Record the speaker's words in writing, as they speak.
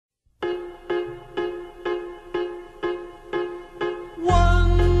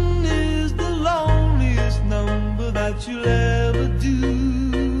you'll ever do.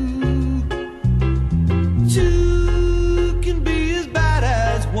 Two can be as bad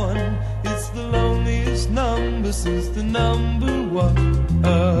as one. It's the loneliest number since the number one.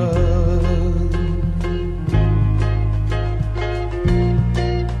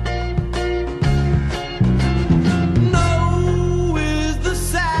 No is the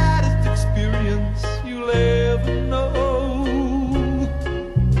saddest experience you'll ever know.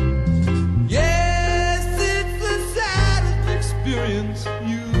 Yes, it's the saddest experience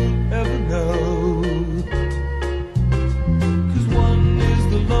you'll ever know. 'Cause one is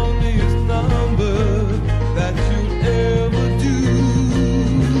the loneliest number that you'll ever do.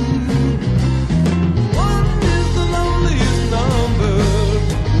 One is the loneliest number,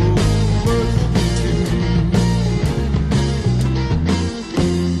 oh, mercy two.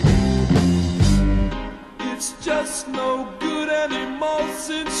 It's just no good anymore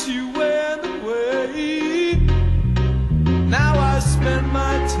since you went away. Now I spend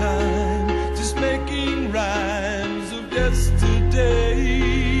my time